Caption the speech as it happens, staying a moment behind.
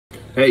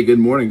Hey, good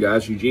morning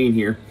guys, Eugene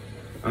here.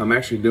 I'm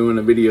actually doing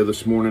a video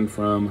this morning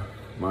from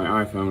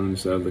my iPhone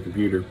instead of the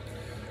computer.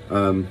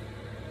 Been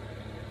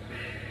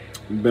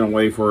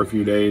away for a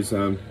few days,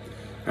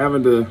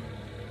 having to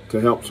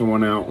help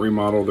someone out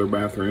remodel their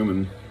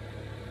bathroom,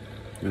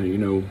 and you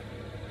know,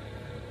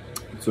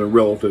 it's a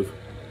relative,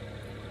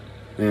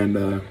 and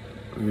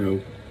you know,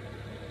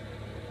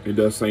 it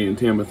does say in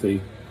Timothy,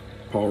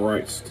 Paul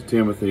writes to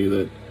Timothy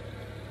that,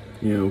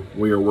 you know,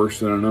 we are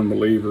worse than an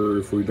unbeliever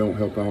if we don't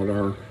help out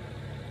our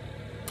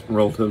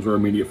relatives or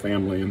immediate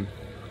family, and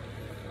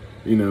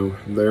you know,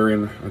 they're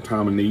in a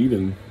time of need,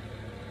 and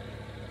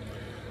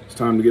it's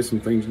time to get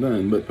some things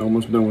done. But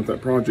almost done with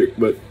that project.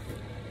 But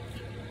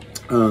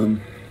I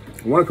want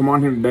to come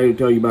on here today to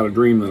tell you about a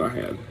dream that I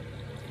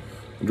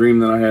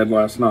had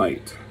last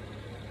night,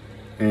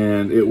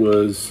 and it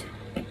was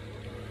a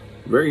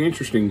very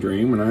interesting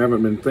dream, and I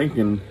haven't been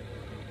thinking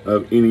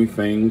of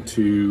anything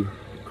to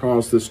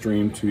cause this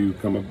dream to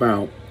come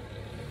about.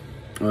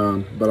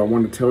 But I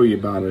want to tell you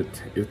about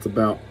it. It's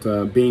about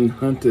being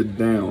hunted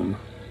down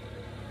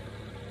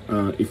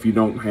if you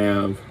don't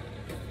have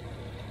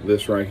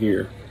this right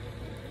here.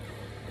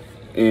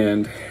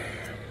 And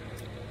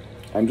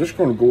I'm just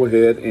going to go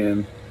ahead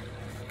and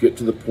get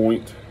to the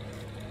point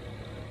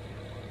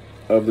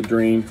of the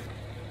dream.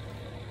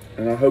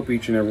 And I hope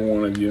each and every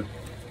one of you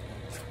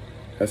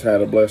has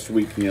had a blessed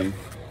weekend,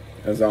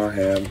 as I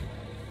have.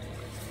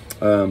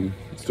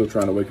 Still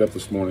trying to wake up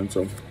this morning,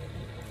 so.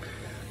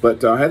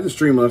 But I had this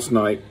dream last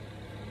night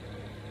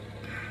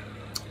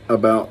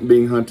about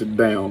being hunted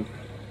down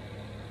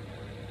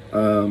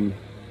so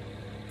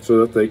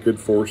that they could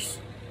force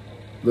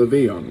the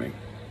V on me.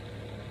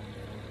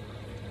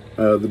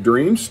 The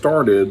dream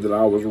started that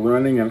I was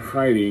running and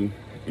hiding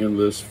in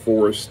this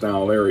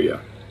forest-style area.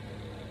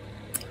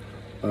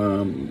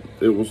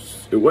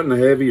 It wasn't a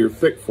heavy or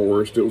thick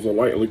forest. It was a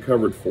lightly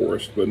covered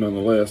forest, but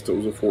nonetheless, it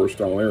was a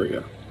forest-style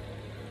area.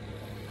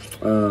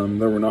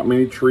 There were not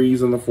many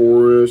trees in the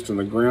forest, and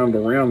the ground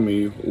around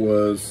me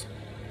was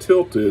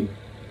tilted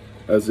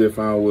as if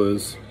I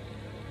was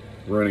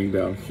running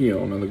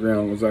downhill. Now, the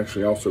ground was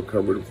actually also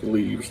covered with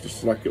leaves,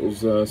 just like it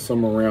was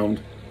somewhere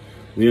around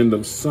the end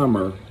of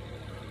summer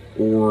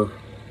or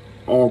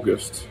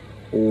August,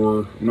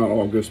 or not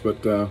August,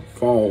 but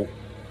fall,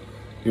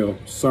 you know,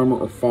 summer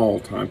or fall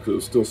time, because it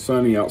was still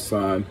sunny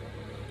outside.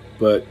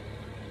 But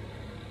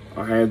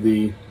I had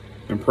the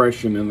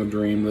impression in the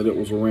dream that it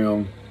was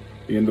around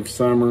the end of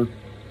summer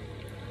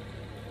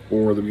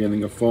or the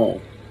beginning of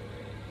fall,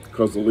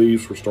 because the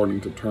leaves were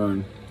starting to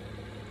turn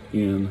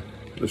in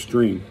the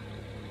stream.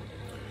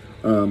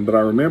 But I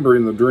remember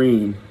in the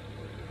dream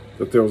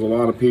that there was a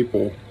lot of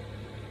people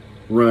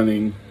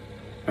running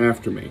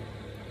after me.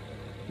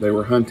 They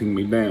were hunting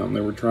me down.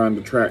 They were trying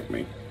to track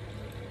me.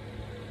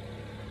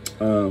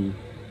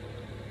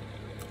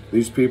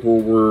 These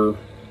people were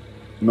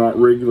not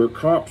regular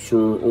cops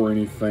or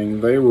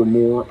anything. They were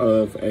more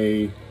of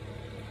a,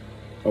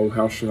 oh,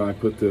 how should I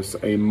put this?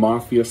 A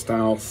mafia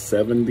style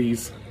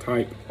 70s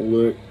type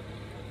look.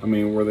 I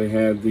mean, where they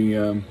had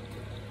the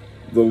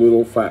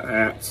little fat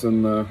hats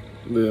and the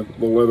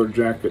leather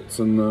jackets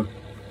and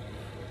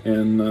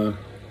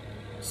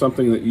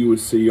something that you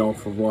would see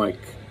off of like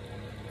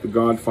The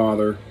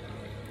Godfather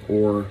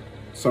or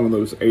some of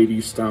those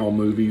 80s style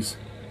movies,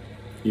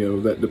 you know,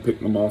 that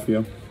depict the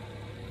mafia.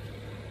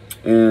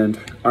 And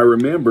I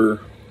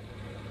remember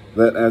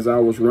that as I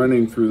was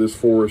running through this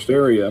forest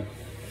area,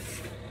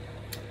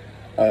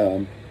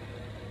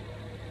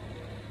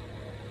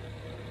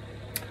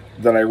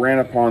 that I ran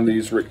upon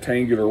these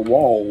rectangular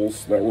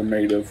walls that were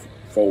made of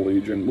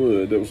foliage and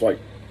wood. It was like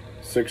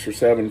 6 or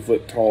 7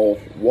 foot tall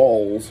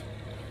walls,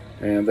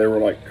 and they were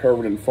like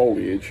covered in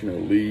foliage, you know,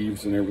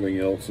 leaves and everything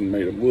else, and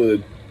made of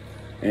wood.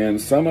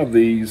 And some of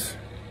these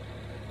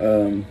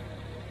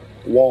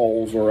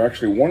walls, or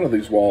actually one of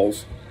these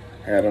walls,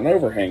 had an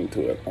overhang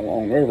to it, a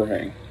long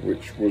overhang,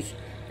 which was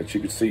that you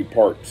could see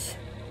parts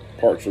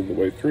of the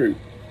way through.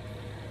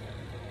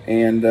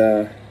 And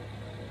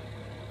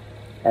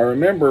I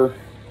remember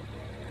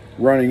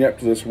running up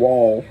to this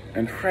wall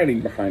and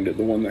hiding behind it,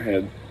 the one that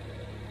had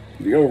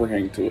the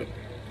overhang to it.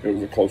 It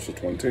was the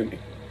closest one to me.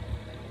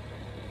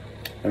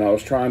 And I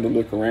was trying to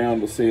look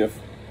around to see if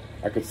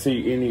I could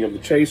see any of the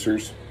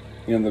chasers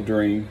in the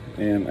dream.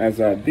 And as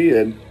I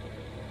did,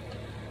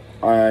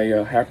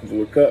 I happened to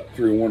look up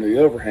through one of the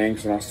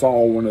overhangs, and I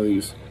saw one of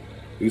these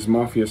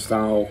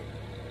mafia-style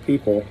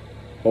people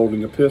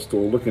holding a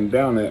pistol looking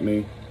down at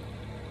me.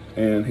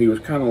 And he was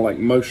kind of like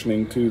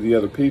motioning to the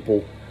other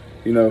people,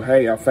 you know,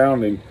 hey, I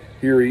found him.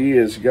 Here he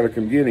is. You got to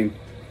come get him.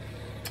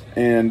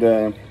 And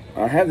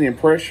I had the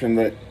impression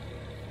that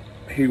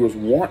he was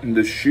wanting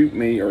to shoot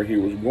me, or he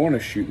was going to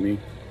shoot me,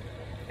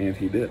 and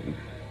he didn't.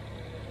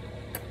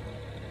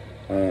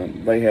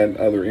 They had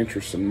other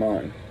interests in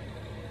mind.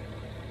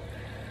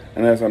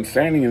 And as I'm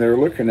standing there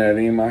looking at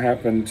him, I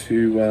happened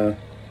to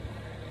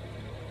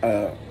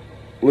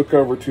look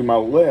over to my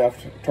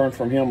left, turn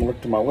from him,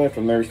 look to my left,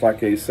 and there's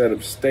like a set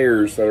of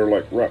stairs that are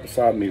like right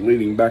beside me,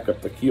 leading back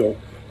up the hill,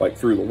 like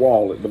through the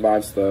wall. It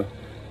divides the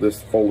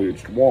this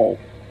foliaged wall.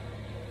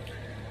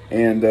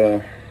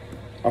 And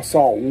I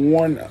saw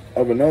one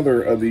of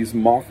another of these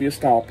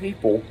mafia-style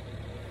people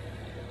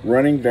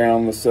running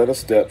down the set of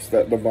steps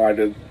that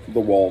divided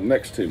the wall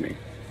next to me.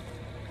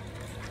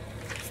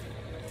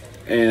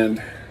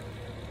 And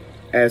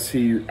as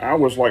I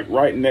was like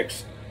right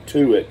next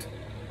to it,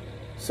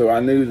 so I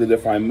knew that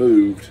if I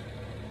moved,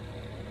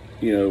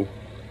 you know,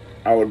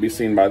 I would be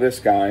seen by this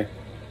guy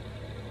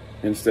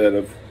instead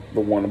of the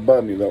one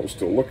above me that was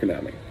still looking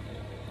at me.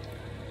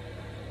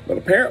 But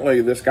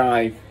apparently this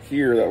guy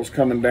here that was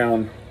coming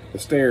down the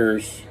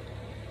stairs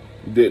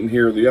didn't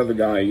hear the other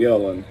guy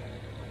yelling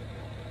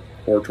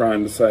or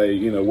trying to say,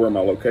 you know, where my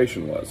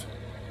location was.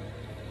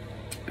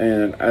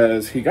 And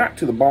as he got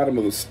to the bottom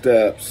of the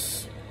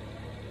steps,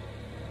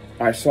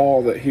 I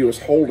saw that he was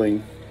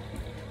holding,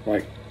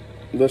 like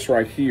this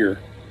right here,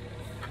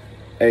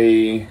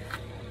 a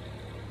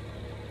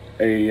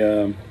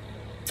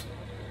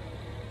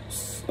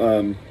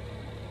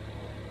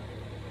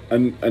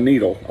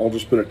needle. I'll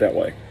just put it that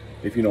way,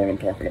 if you know what I'm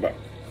talking about.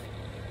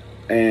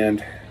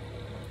 And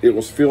it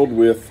was filled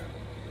with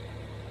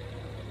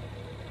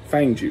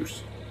fang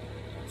juice.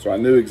 So I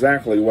knew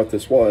exactly what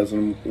this was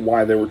and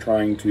why they were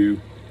trying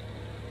to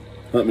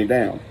hunt me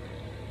down.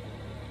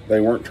 They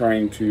weren't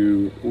trying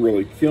to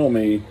really kill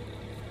me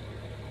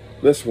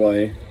this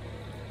way.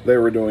 They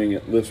were doing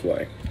it this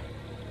way.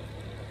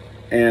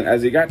 And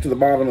as he got to the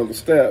bottom of the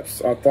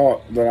steps, I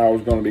thought that I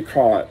was going to be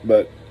caught,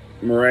 but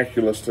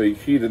miraculously,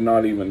 he did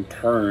not even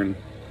turn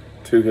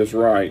to his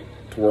right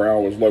to where I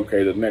was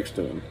located next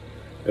to him.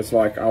 It's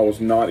like I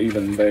was not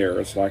even there.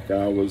 It's like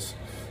I was,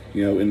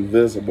 you know,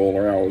 invisible,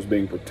 or I was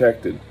being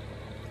protected.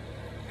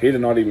 He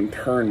did not even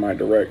turn my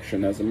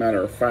direction. As a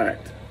matter of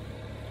fact,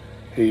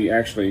 he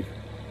actually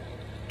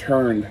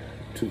turned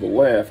to the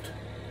left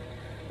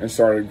and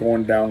started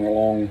going down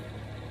along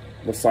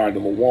the side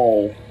of the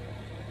wall,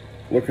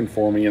 looking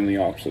for me in the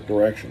opposite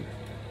direction.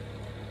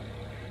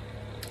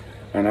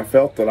 And I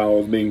felt that I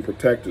was being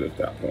protected at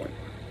that point.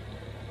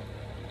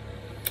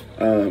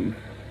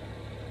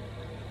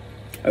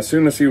 As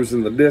soon as he was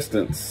in the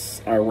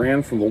distance, I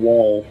ran from the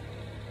wall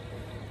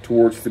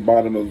towards the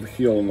bottom of the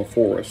hill in the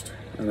forest,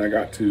 and I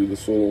got to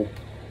this little,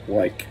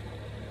 like,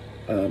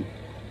 a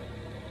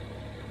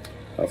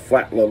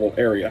flat level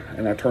area,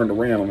 and I turned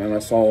around, and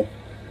as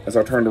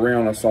I turned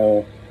around, I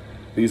saw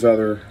these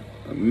other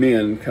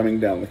men coming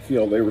down the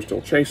hill. They were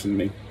still chasing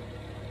me,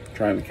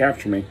 trying to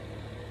capture me.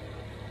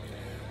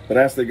 But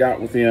as they got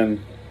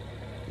within,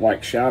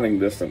 like, shouting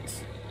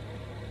distance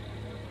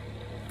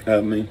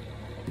of me,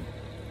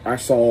 I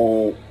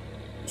saw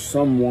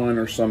someone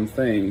or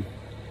something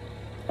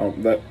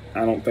that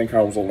I don't think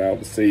I was allowed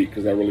to see,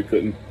 because I really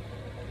couldn't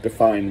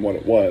define what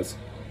it was.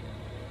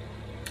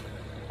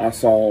 I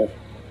saw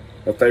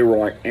that they were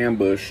like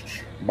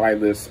ambushed by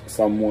this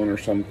someone or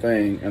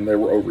something, and they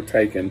were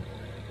overtaken.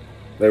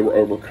 They were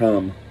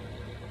overcome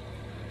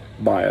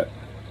by it.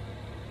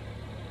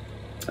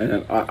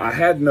 And I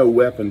had no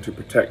weapon to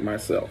protect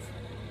myself.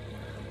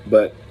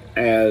 But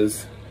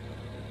as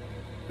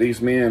these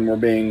men were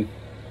being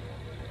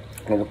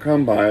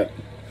overcome by it,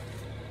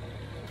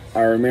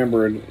 I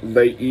remembered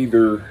they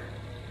either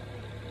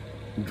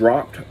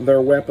dropped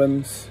their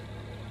weapons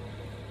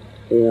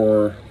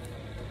or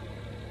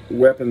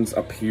weapons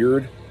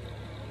appeared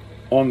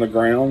on the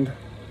ground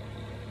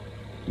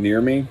near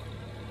me,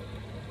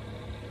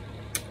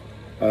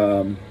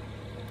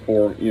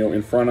 or, you know,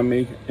 in front of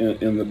me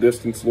in the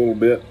distance a little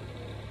bit.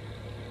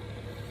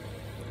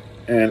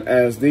 And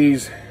as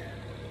these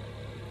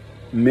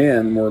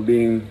men were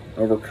being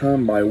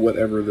overcome by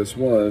whatever this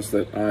was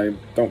that I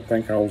don't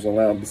think I was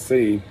allowed to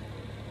see,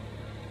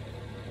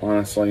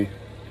 honestly,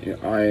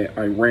 I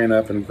ran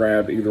up and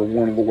grabbed either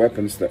one of the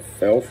weapons that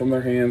fell from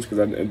their hands, because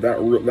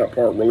that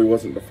part really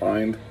wasn't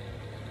defined,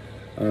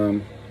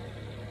 or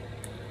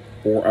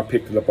I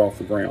picked it up off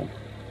the ground.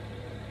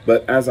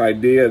 But as I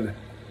did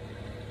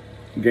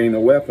gain a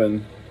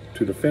weapon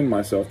to defend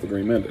myself, the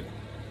dream ended.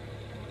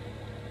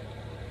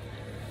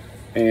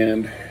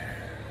 And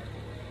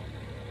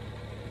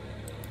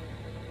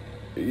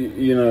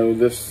you know,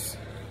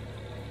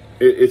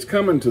 it's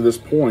coming to this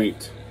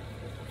point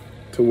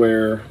to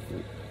where,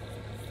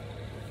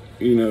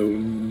 you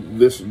know,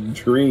 this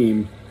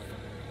dream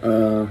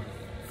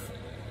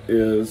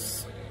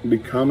is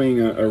becoming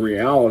a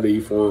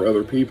reality for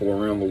other people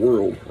around the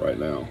world right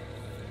now.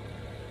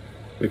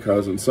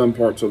 Because in some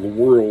parts of the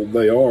world,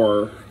 they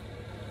are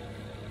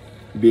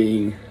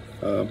being,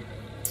 oh,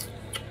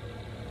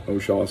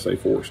 shall I say,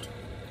 forced.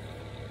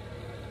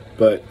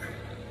 But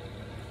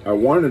I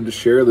wanted to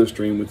share this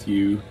dream with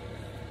you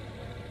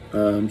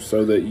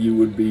so that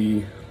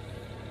you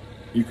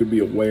could be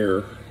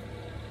aware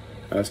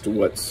as to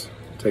what's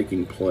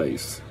taking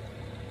place.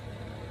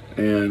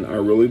 And I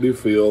really do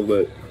feel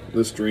that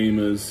this dream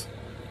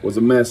was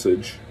a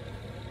message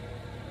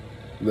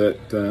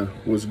that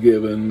was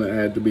given, that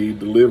had to be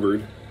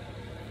delivered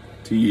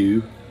to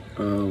you.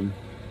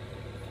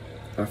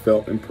 I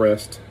felt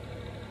impressed,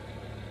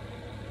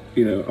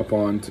 you know,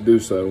 upon to do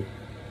so.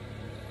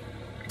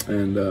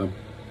 And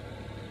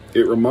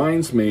it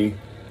reminds me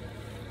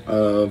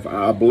of,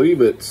 I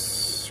believe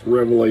it's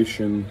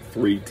Revelation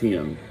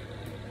 3:10.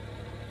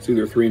 It's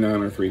either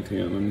 3:9 or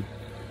 3:10. I'm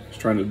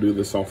just trying to do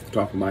this off the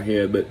top of my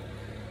head, but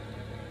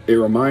it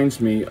reminds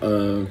me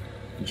of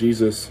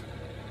Jesus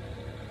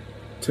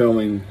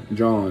telling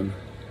John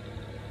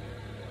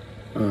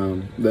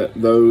that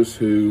those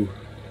who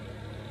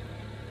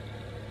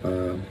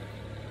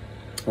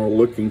are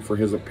looking for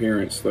his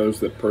appearance, those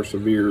that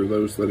persevere,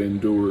 those that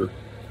endure,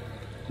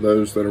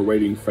 those that are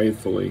waiting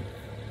faithfully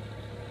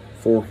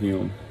for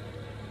him,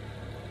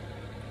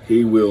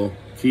 he will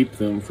keep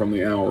them from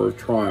the hour of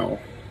trial.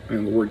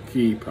 And the word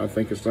keep, I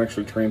think it's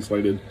actually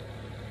translated,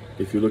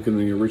 if you look in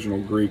the original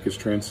Greek, it's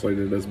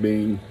translated as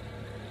being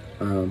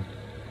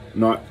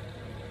not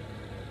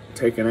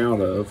taken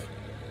out of,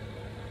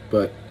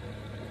 but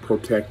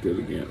protected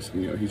against.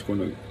 You know, he's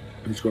going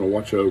to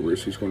watch over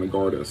us. He's going to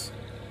guard us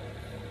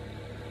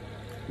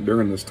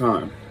during this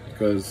time,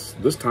 because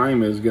this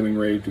time is getting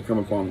ready to come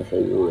upon the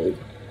whole world.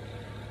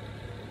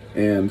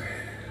 And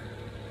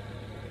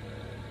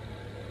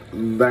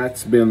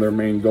that's been their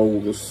main goal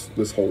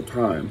this whole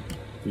time.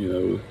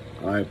 You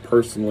know, I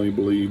personally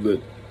believe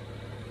that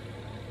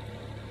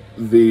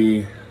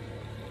the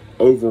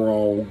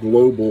overall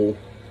global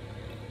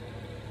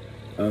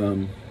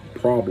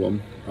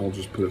problem, I'll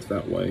just put it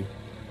that way,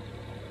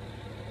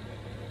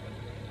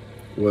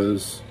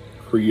 was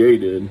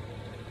created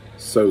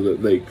so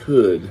that they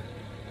could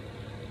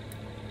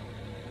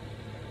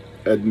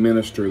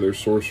administer their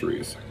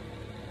sorceries,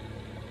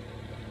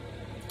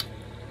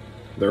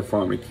 their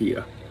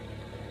pharmakia.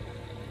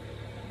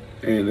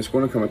 And it's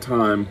going to come a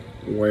time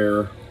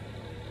where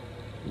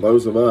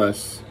those of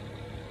us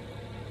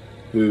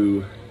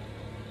who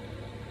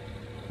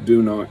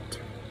do not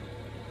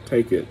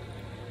take it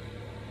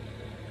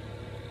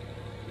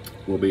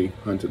will be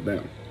hunted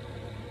down.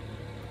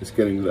 It's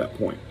getting to that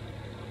point.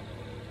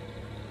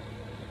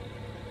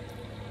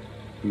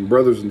 And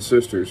brothers and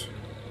sisters,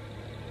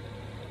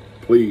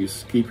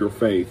 please keep your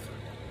faith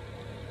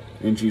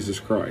in Jesus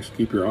Christ.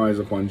 Keep your eyes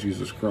upon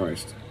Jesus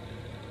Christ.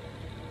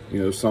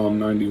 You know, Psalm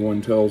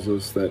 91 tells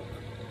us that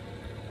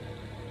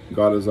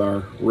God is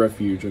our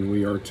refuge, and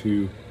we are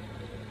to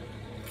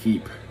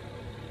keep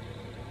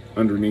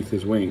underneath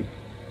his wing.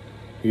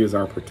 He is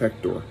our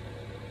protector.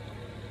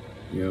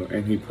 You know,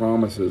 and he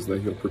promises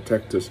that he'll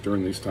protect us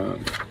during these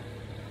times,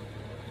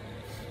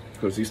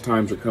 because these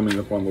times are coming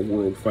upon the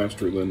world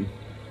faster than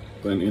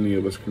any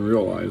of us can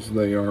realize.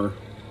 They are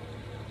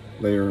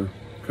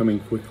coming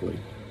quickly,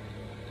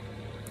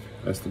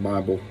 as the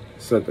Bible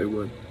said they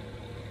would.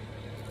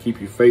 Keep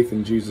your faith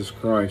in Jesus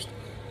Christ.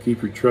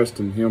 Keep your trust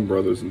in him,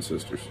 brothers and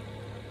sisters.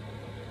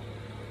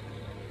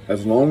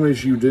 As long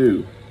as you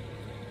do,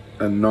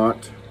 and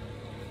not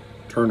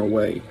turn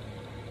away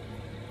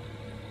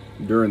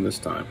during this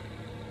time,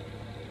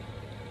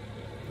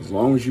 as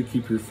long as you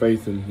keep your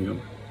faith in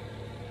him,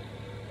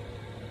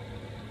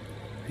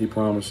 he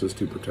promises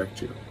to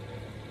protect you.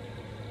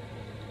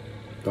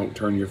 Don't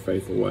turn your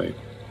faith away.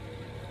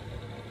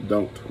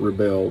 Don't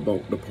rebel.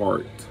 Don't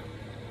depart.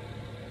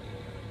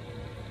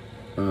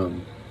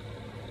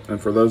 And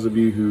for those of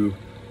you who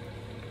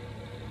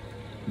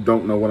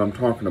don't know what I'm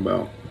talking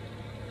about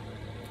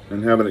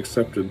and haven't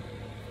accepted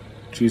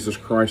Jesus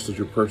Christ as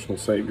your personal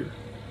Savior,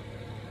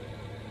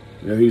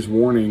 you know, he's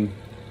warning,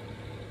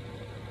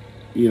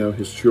 you know,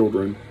 his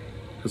children,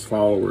 his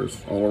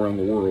followers all around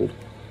the world,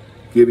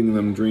 giving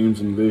them dreams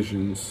and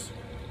visions,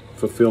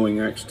 fulfilling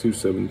Acts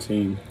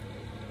 2:17.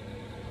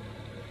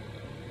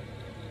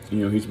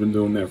 You know, he's been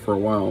doing that for a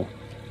while.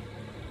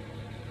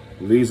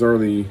 These are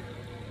the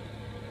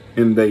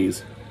end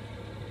days,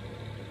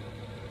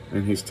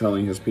 and he's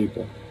telling his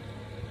people.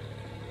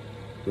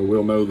 But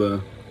we'll know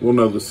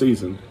the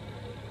season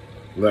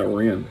that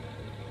we're in,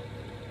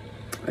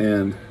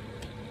 and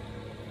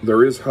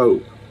there is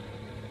hope,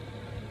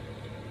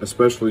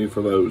 especially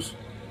for those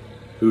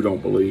who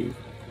don't believe.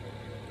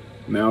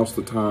 Now's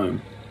the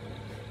time.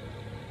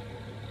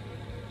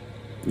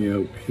 You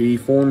know, he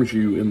forms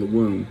you in the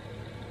womb.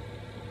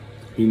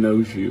 He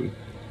knows you.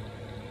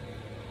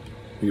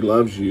 He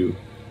loves you,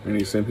 and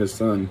he sent his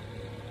son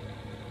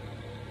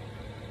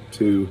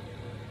to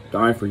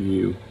die for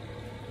you,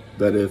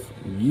 that if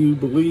you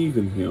believe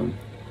in him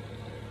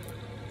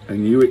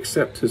and you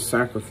accept his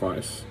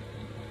sacrifice,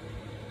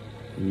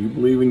 and you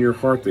believe in your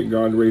heart that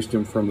God raised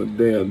him from the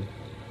dead,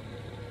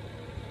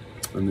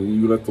 and then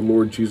you let the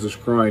Lord Jesus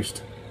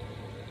Christ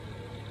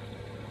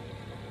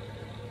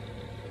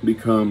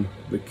become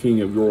the king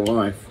of your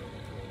life,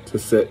 to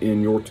sit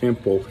in your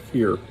temple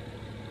here,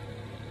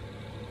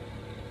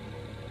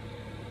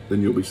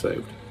 then you'll be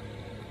saved.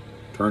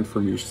 Turn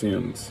from your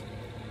sins.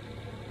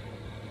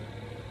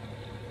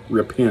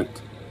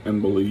 Repent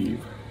and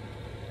believe.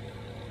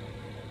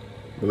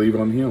 Believe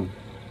on him,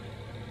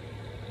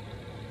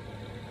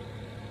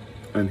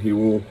 and he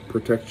will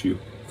protect you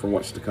from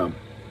what's to come.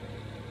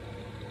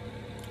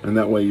 And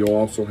that way you'll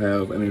also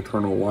have an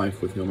eternal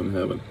life with him in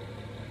heaven.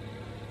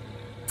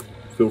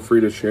 Feel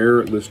free to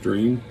share this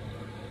dream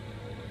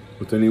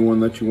with anyone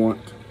that you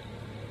want.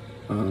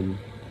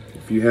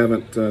 If If you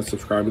haven't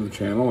subscribed to the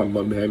channel, I'd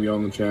love to have you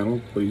on the channel.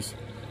 Please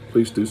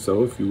do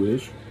so if you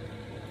wish.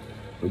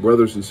 My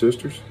brothers and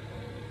sisters,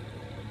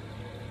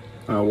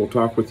 I will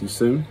talk with you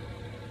soon,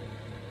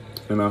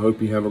 and I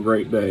hope you have a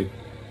great day.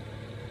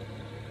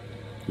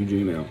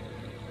 Eugene out.